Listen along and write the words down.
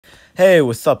Hey,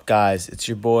 what's up, guys? It's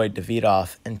your boy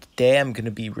Davidoff, and today I'm going to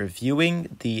be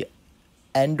reviewing the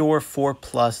Endor 4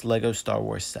 Plus Lego Star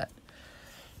Wars set.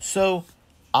 So,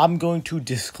 I'm going to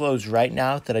disclose right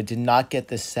now that I did not get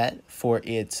this set for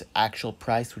its actual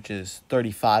price, which is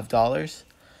 $35.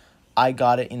 I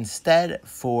got it instead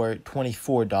for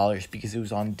 $24 because it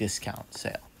was on discount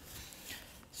sale.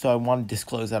 So I want to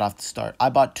disclose that off the start. I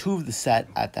bought two of the set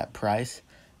at that price,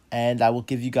 and I will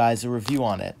give you guys a review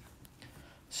on it.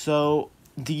 So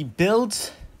the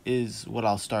builds is what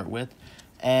I'll start with,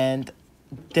 and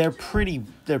they're pretty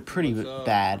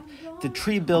bad. The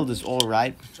tree build is all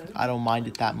right. I don't mind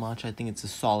it that much. I think it's a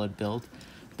solid build.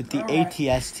 But the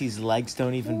ATST's legs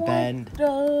don't even bend,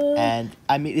 and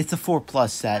I mean it's a 4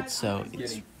 plus set, so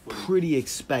it's pretty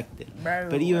expected.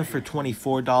 But even for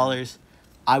 $24,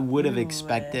 I would have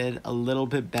expected a little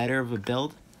bit better of a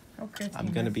build.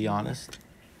 I'm gonna be honest.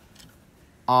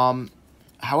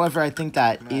 However, I think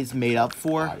that is made up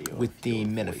for with the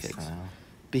minifigs,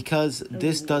 because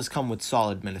this does come with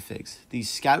solid minifigs. The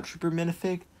Scout Trooper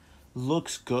minifig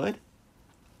looks good.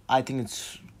 I think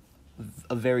it's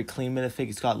a very clean minifig.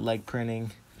 It's got leg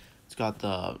printing. It's got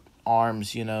the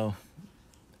arms, and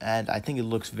I think it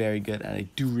looks very good, and I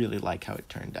do really like how it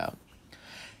turned out.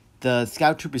 The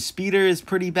Scout Trooper speeder is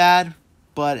pretty bad,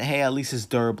 but hey, at least it's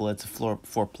durable. It's a 4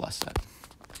 plus set.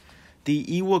 The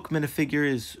Ewok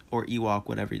minifigure is, or Ewok,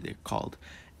 whatever they're called,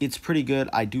 it's pretty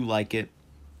good. I do like it.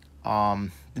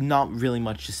 Not really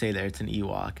much to say there. It's an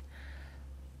Ewok.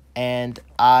 And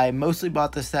I mostly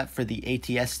bought this set for the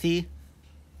ATST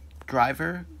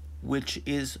driver, which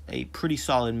is a pretty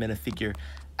solid minifigure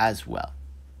as well.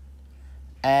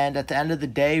 And at the end of the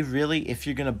day, really, if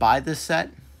you're going to buy this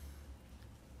set,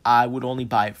 I would only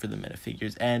buy it for the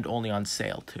minifigures, and only on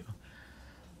sale too.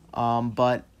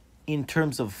 But in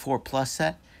terms of 4 plus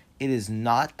set, it is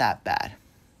not that bad.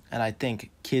 And I think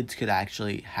kids could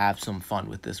actually have some fun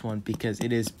with this one because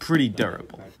it is pretty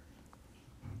durable.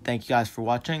 Thank you guys for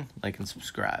watching. Like and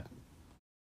subscribe.